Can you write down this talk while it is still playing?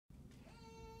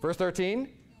Verse 13,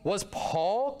 was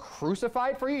Paul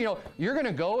crucified for you? You know, you're going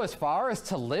to go as far as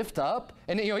to lift up.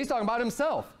 And, you know, he's talking about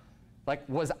himself. Like,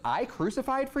 was I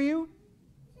crucified for you?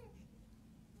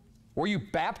 Were you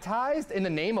baptized in the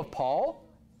name of Paul?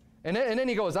 And then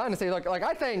he goes on to say, like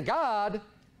I thank God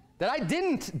that I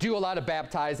didn't do a lot of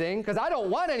baptizing, because I don't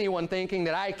want anyone thinking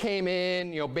that I came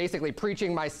in, you know, basically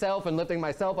preaching myself and lifting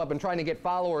myself up and trying to get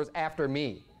followers after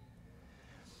me.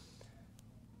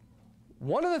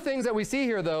 One of the things that we see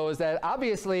here, though, is that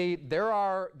obviously there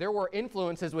were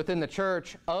influences within the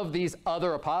church of these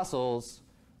other apostles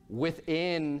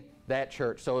within that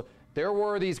church. So there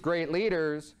were these great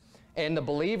leaders, and the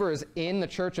believers in the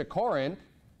church at Corinth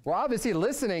were obviously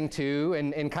listening to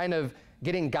and kind of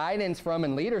getting guidance from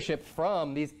and leadership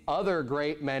from these other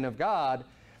great men of God.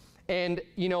 And,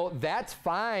 you know, that's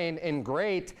fine and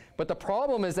great, but the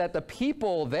problem is that the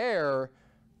people there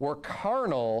were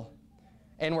carnal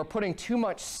and were putting too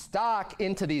much stock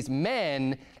into these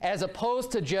men, as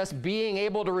opposed to just being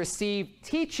able to receive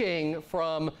teaching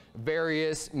from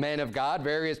various men of God,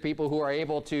 various people who are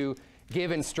able to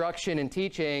give instruction and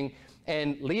teaching,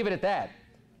 and leave it at that,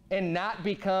 and not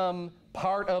become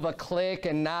part of a clique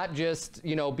and not just,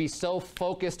 you know, be so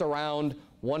focused around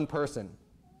one person.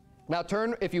 Now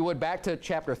turn, if you would, back to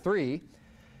chapter 3,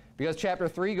 because chapter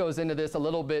 3 goes into this a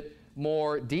little bit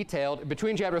more detailed.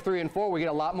 Between chapter 3 and 4, we get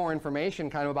a lot more information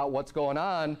kind of about what's going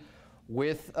on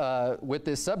with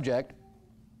this subject.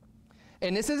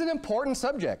 And this is an important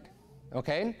subject,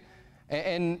 okay?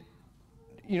 And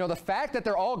you know, the fact that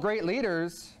they're all great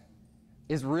leaders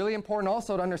is really important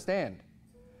also to understand.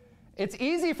 It's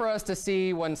easy for us to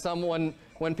see when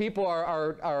people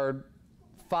are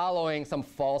following some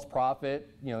false prophet,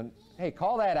 you know, hey,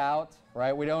 call that out,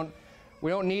 right? We don't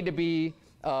need to be,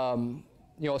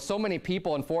 you know, so many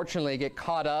people unfortunately get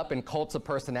caught up in cults of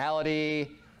personality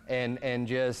and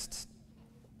just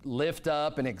lift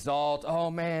up and exalt, oh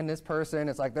man, this person,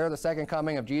 it's like they're the second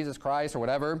coming of Jesus Christ or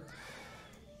whatever.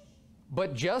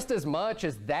 But just as much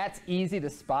as that's easy to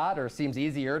spot, or seems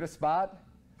easier to spot,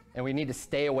 and we need to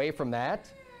stay away from that,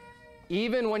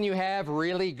 even when you have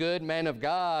really good men of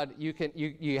God,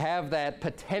 you have that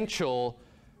potential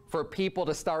for people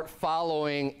to start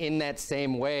following in that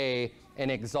same way and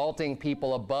exalting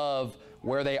people above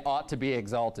where they ought to be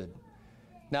exalted.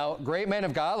 Now, great men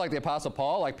of God like the Apostle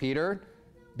Paul, like Peter,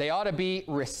 they ought to be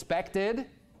respected,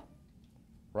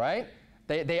 right?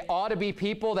 They ought to be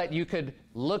people that you could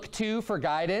look to for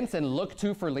guidance and look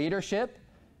to for leadership,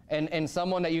 and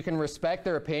someone that you can respect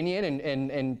their opinion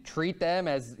and treat them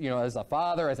as, you know, as a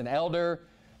father, as an elder.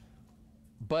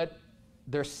 But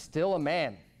they're still a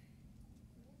man.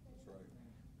 That's right.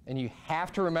 And you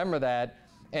have to remember that.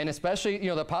 And especially, you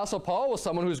know, the Apostle Paul was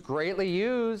someone who's greatly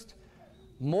used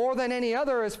more than any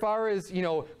other as far as, you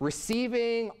know,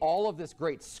 receiving all of this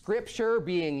great scripture,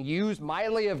 being used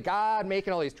mightily of God,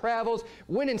 making all these travels,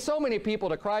 winning so many people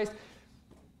to Christ.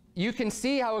 You can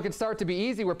see how it could start to be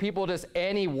easy where people just,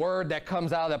 any word that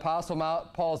comes out of the Apostle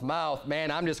Paul's mouth,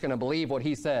 man, I'm just going to believe what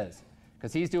he says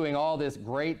because he's doing all this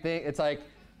great thing. It's like,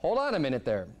 hold on a minute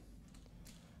there.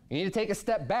 You need to take a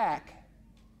step back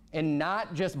and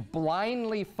not just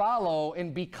blindly follow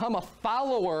and become a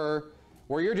follower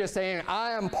where you're just saying,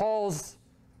 I am Paul's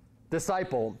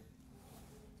disciple,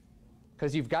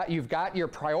 because you've got your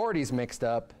priorities mixed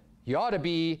up. You ought to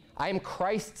be, I am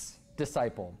Christ's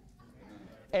disciple.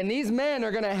 And these men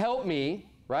are going to help me,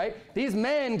 right? These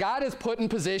men, God has put in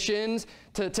positions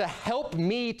to help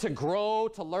me to grow,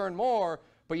 to learn more.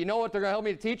 But you know what they're going to help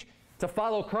me to teach? To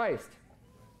follow Christ.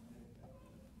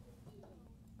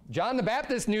 John the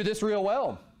Baptist knew this real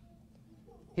well.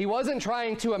 He wasn't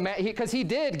trying to imagine, because he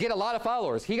did get a lot of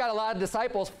followers. He got a lot of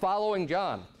disciples following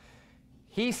John.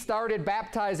 He started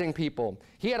baptizing people.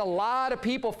 He had a lot of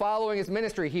people following his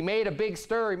ministry. He made a big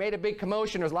stir. He made a big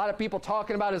commotion. There's a lot of people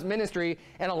talking about his ministry,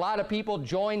 and a lot of people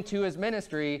joined to his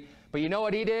ministry. But you know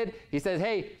what he did? He says,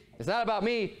 hey, it's not about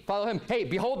me. Follow him. Hey,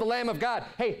 behold the Lamb of God.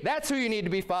 Hey, that's who you need to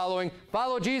be following.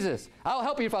 Follow Jesus. I'll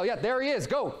help you follow. Yeah, there he is.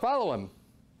 Go, follow him.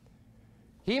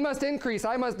 He must increase.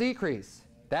 I must decrease.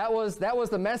 That was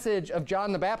the message of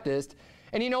John the Baptist.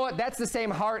 And you know what? That's the same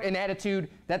heart and attitude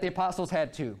that the apostles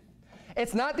had too.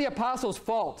 It's not the apostles'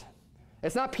 fault.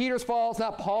 It's not Peter's fault. It's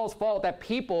not Paul's fault that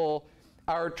people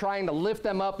are trying to lift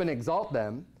them up and exalt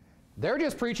them. They're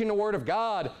just preaching the word of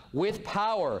God with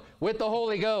power, with the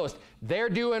Holy Ghost. They're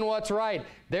doing what's right.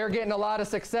 They're getting a lot of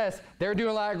success. They're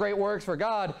doing a lot of great works for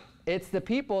God. It's the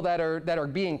people that are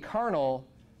being carnal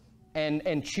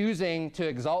and choosing to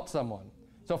exalt someone.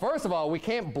 So first of all, we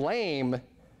can't blame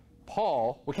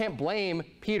Paul. We can't blame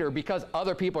Peter because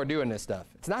other people are doing this stuff.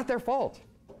 It's not their fault.